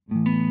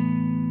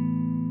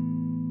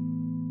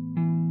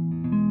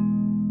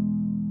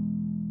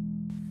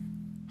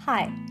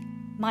Hi,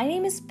 my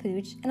name is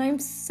Pooch, and I'm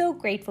so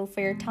grateful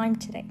for your time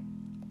today.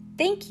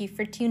 Thank you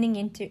for tuning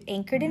into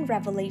Anchored in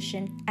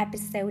Revelation,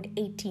 episode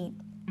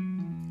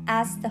 18.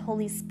 As the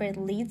Holy Spirit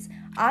leads,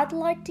 I'd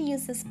like to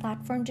use this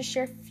platform to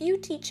share a few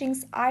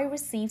teachings I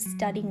received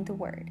studying the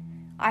Word.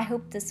 I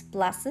hope this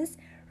blesses,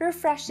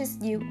 refreshes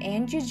you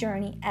and your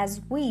journey as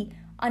we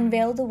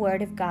unveil the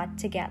Word of God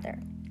together.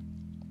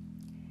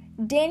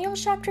 Daniel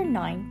chapter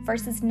 9,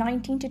 verses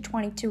 19 to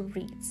 22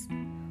 reads,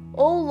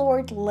 O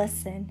Lord,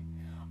 listen.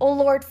 O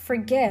Lord,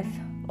 forgive.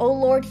 O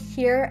Lord,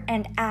 hear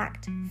and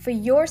act. For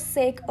your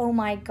sake, O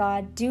my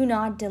God, do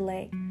not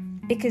delay,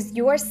 because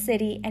your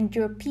city and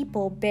your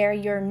people bear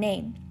your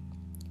name.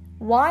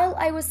 While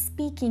I was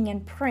speaking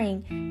and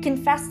praying,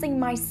 confessing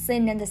my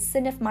sin and the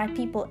sin of my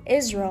people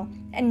Israel,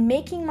 and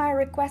making my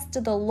request to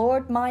the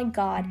Lord my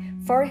God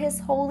for his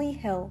holy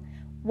hill,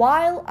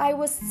 while I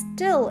was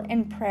still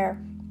in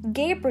prayer,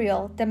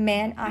 Gabriel, the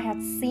man I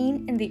had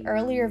seen in the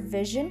earlier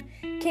vision,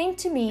 came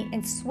to me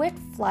in swift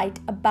flight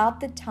about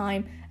the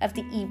time of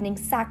the evening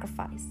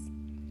sacrifice.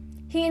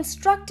 He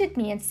instructed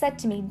me and said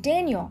to me,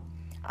 Daniel,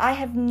 I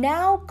have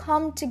now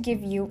come to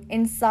give you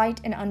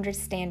insight and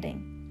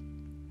understanding.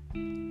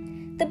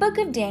 The book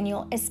of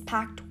Daniel is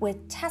packed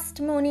with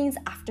testimonies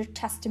after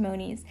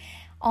testimonies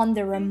on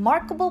the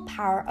remarkable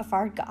power of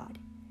our God.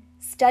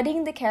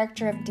 Studying the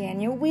character of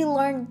Daniel, we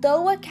learn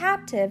though a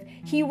captive,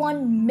 he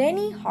won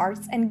many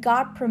hearts and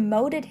God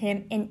promoted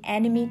him in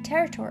enemy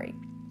territory.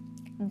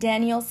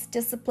 Daniel's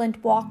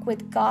disciplined walk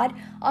with God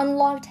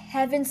unlocked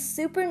heaven's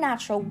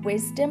supernatural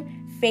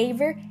wisdom,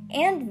 favor,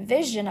 and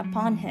vision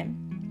upon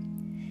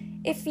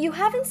him. If you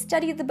haven't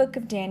studied the book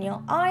of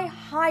Daniel, I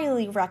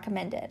highly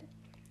recommend it.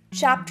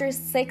 Chapters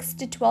 6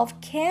 to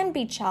 12 can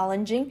be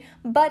challenging,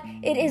 but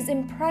it is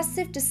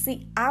impressive to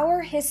see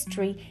our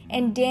history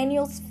and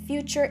Daniel's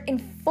future in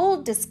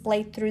full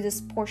display through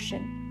this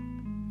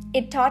portion.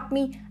 It taught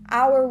me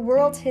our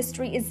world's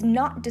history is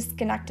not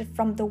disconnected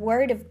from the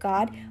Word of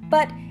God,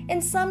 but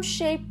in some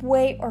shape,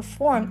 way, or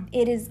form,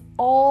 it is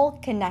all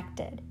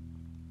connected.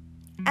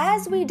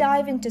 As we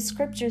dive into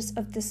scriptures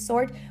of this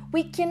sort,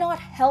 we cannot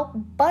help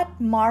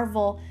but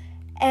marvel,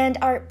 and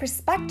our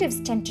perspectives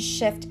tend to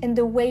shift in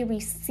the way we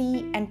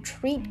see and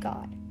treat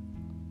God.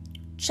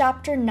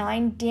 Chapter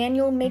 9,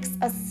 Daniel makes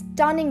a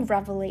stunning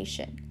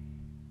revelation.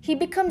 He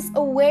becomes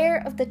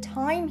aware of the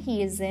time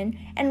he is in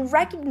and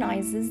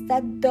recognizes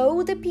that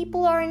though the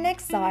people are in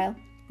exile,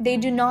 they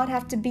do not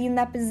have to be in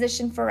that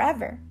position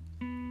forever.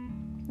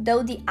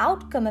 Though the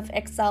outcome of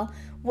exile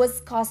was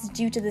caused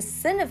due to the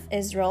sin of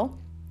Israel,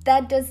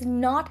 that does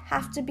not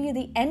have to be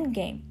the end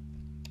game.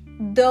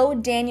 Though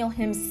Daniel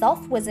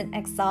himself was in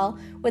exile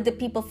with the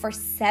people for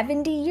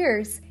 70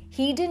 years,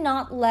 he did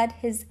not let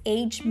his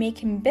age make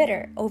him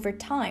bitter over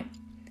time.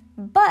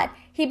 But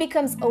he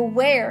becomes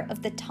aware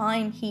of the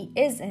time he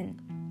is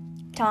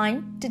in.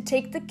 Time to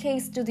take the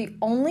case to the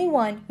only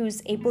one who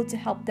is able to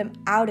help them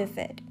out of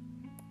it,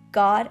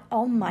 God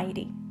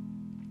Almighty.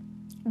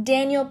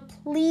 Daniel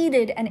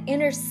pleaded and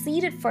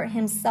interceded for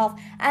himself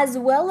as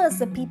well as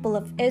the people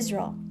of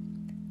Israel.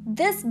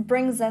 This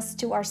brings us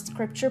to our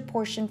scripture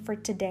portion for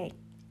today.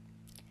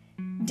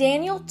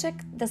 Daniel took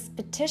this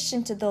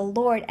petition to the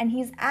Lord and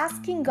he's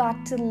asking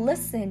God to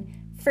listen,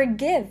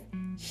 forgive,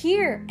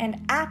 hear,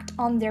 and act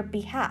on their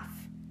behalf.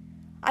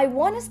 I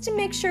want us to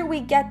make sure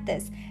we get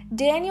this.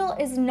 Daniel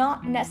is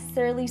not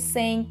necessarily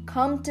saying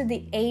come to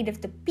the aid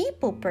of the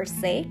people per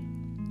se,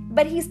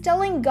 but he's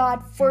telling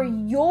God, for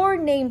your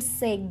name's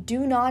sake,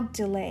 do not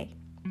delay.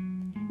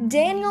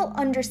 Daniel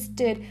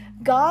understood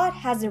God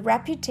has a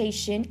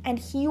reputation and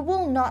he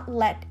will not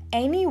let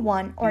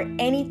anyone or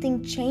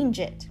anything change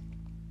it.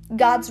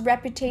 God's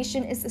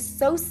reputation is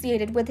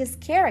associated with his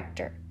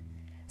character.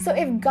 So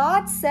if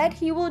God said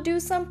he will do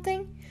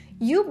something,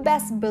 you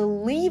best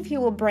believe he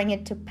will bring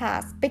it to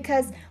pass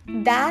because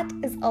that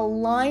is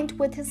aligned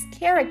with his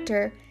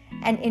character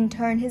and in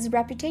turn his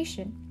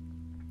reputation.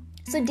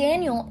 So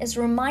Daniel is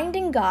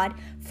reminding God,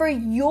 for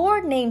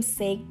your name's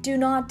sake, do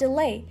not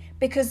delay,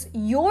 because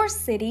your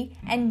city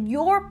and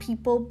your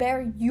people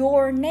bear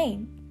your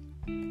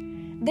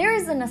name. There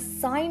is an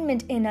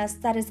assignment in us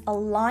that is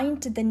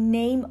aligned to the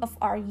name of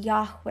our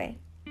Yahweh.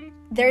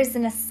 There is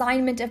an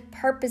assignment of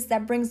purpose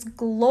that brings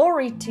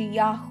glory to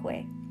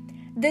Yahweh.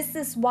 This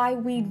is why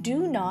we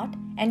do not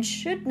and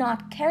should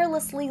not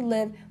carelessly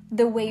live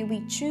the way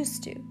we choose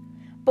to,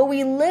 but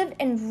we live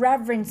in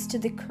reverence to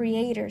the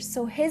Creator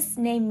so His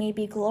name may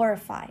be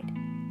glorified.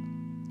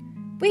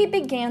 We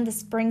began the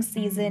spring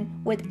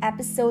season with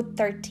episode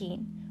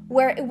 13,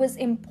 where it was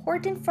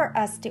important for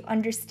us to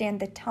understand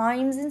the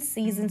times and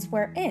seasons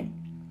we're in.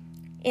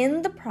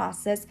 In the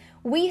process,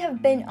 we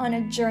have been on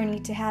a journey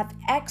to have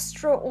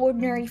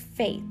extraordinary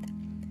faith.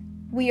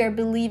 We are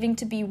believing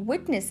to be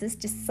witnesses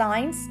to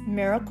signs,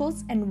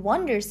 miracles, and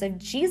wonders of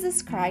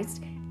Jesus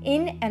Christ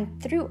in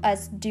and through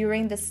us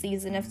during the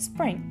season of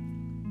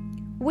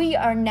spring. We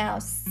are now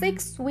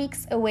 6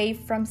 weeks away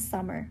from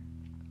summer.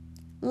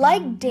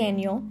 Like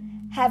Daniel,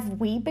 have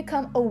we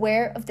become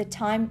aware of the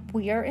time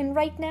we are in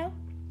right now?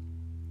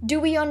 Do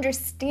we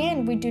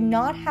understand we do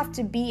not have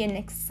to be in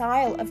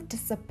exile of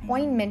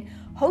disappointment,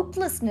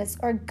 hopelessness,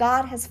 or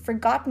God has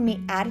forgotten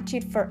me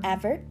attitude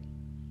forever?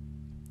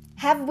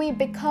 Have we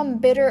become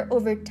bitter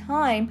over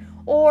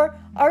time, or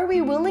are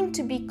we willing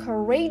to be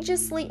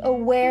courageously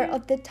aware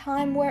of the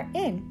time we're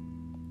in?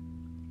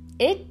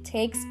 It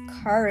takes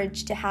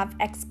courage to have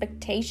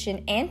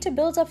expectation and to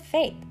build up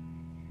faith.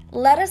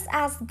 Let us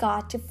ask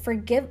God to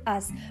forgive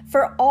us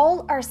for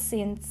all our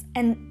sins,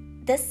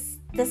 and this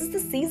is the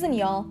season,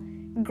 y'all.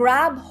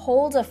 Grab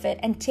hold of it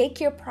and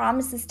take your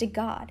promises to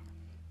God.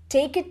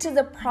 Take it to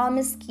the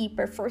promise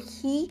keeper, for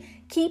he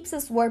keeps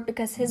his word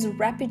because his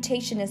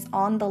reputation is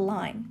on the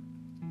line.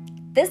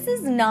 This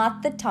is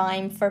not the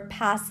time for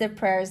passive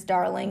prayers,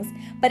 darlings,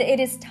 but it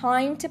is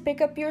time to pick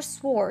up your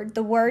sword,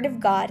 the word of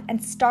God,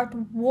 and start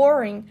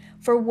warring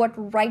for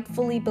what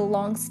rightfully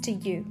belongs to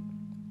you.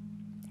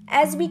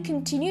 As we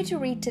continue to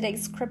read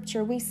today's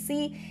scripture, we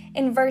see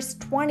in verse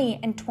 20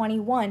 and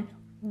 21,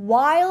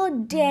 while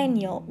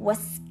Daniel was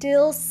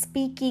still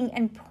speaking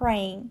and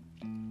praying,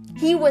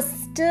 he was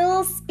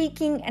still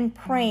speaking and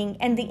praying,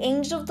 and the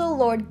angel of the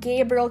Lord,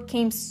 Gabriel,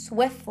 came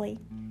swiftly.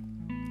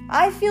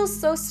 I feel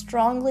so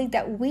strongly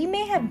that we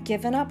may have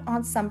given up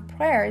on some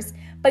prayers,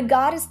 but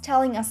God is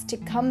telling us to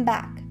come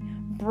back.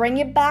 Bring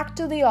it back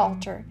to the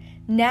altar.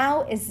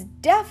 Now is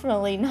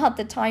definitely not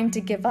the time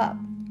to give up.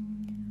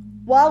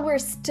 While we're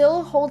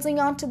still holding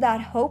on to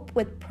that hope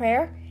with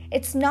prayer,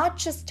 it's not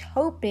just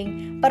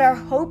hoping, but our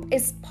hope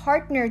is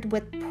partnered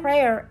with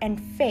prayer and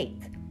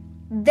faith.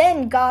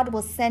 Then God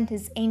will send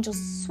his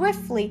angels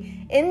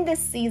swiftly in this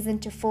season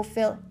to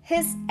fulfill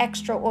his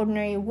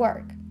extraordinary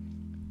work.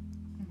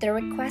 The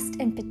requests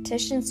and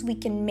petitions we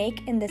can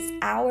make in this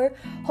hour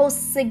hold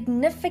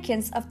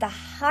significance of the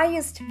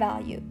highest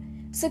value.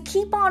 So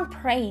keep on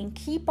praying,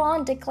 keep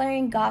on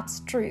declaring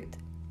God's truth.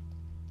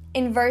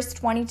 In verse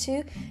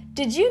 22,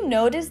 did you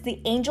notice the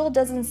angel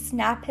doesn't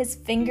snap his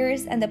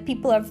fingers and the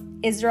people of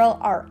Israel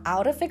are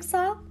out of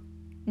exile?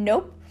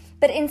 Nope.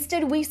 But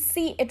instead we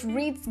see it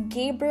reads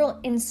Gabriel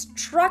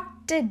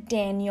instructed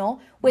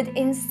Daniel with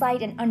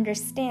insight and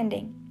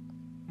understanding.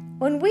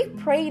 When we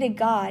pray to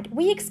God,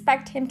 we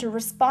expect him to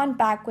respond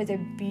back with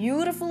a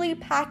beautifully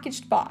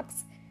packaged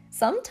box.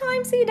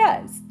 Sometimes he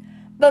does,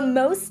 but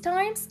most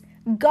times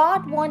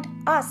God wants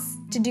us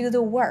to do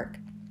the work.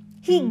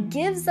 He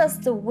gives us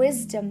the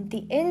wisdom,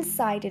 the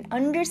insight, and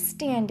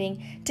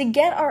understanding to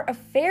get our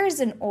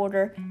affairs in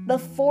order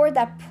before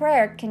that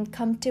prayer can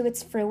come to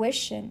its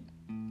fruition.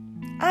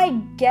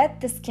 I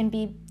get this can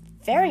be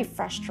very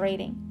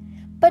frustrating,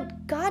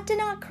 but God did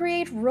not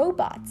create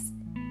robots.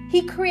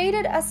 He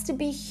created us to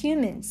be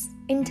humans,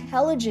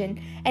 intelligent,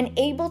 and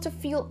able to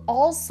feel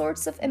all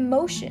sorts of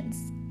emotions.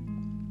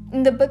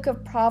 In the book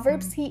of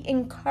Proverbs, he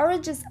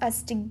encourages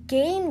us to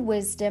gain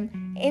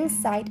wisdom,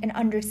 insight, and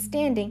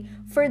understanding,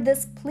 for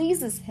this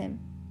pleases him.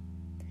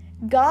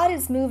 God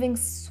is moving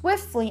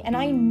swiftly, and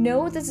I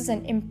know this is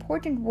an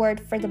important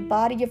word for the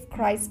body of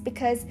Christ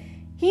because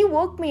he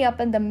woke me up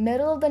in the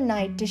middle of the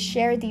night to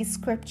share these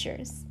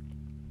scriptures.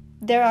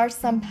 There are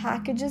some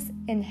packages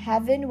in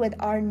heaven with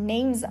our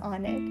names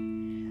on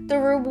it. The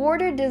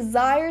rewarder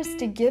desires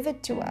to give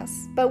it to us,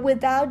 but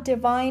without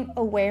divine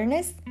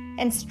awareness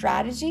and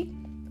strategy,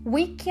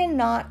 we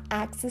cannot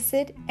access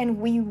it and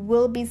we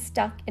will be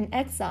stuck in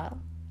exile.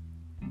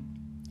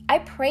 I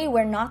pray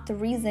we're not the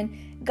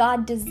reason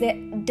God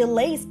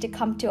delays to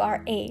come to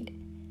our aid.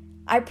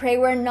 I pray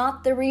we're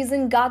not the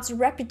reason God's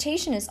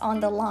reputation is on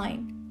the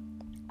line.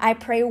 I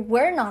pray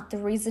we're not the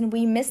reason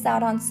we miss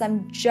out on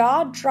some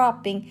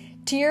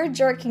jaw-dropping,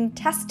 tear-jerking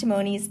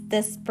testimonies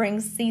this spring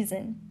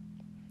season.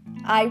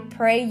 I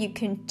pray you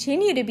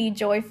continue to be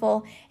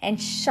joyful and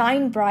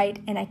shine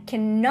bright, and I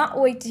cannot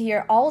wait to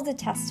hear all the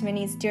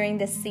testimonies during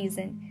this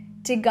season.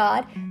 To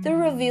God, the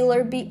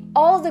Revealer, be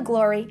all the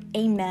glory.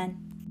 Amen.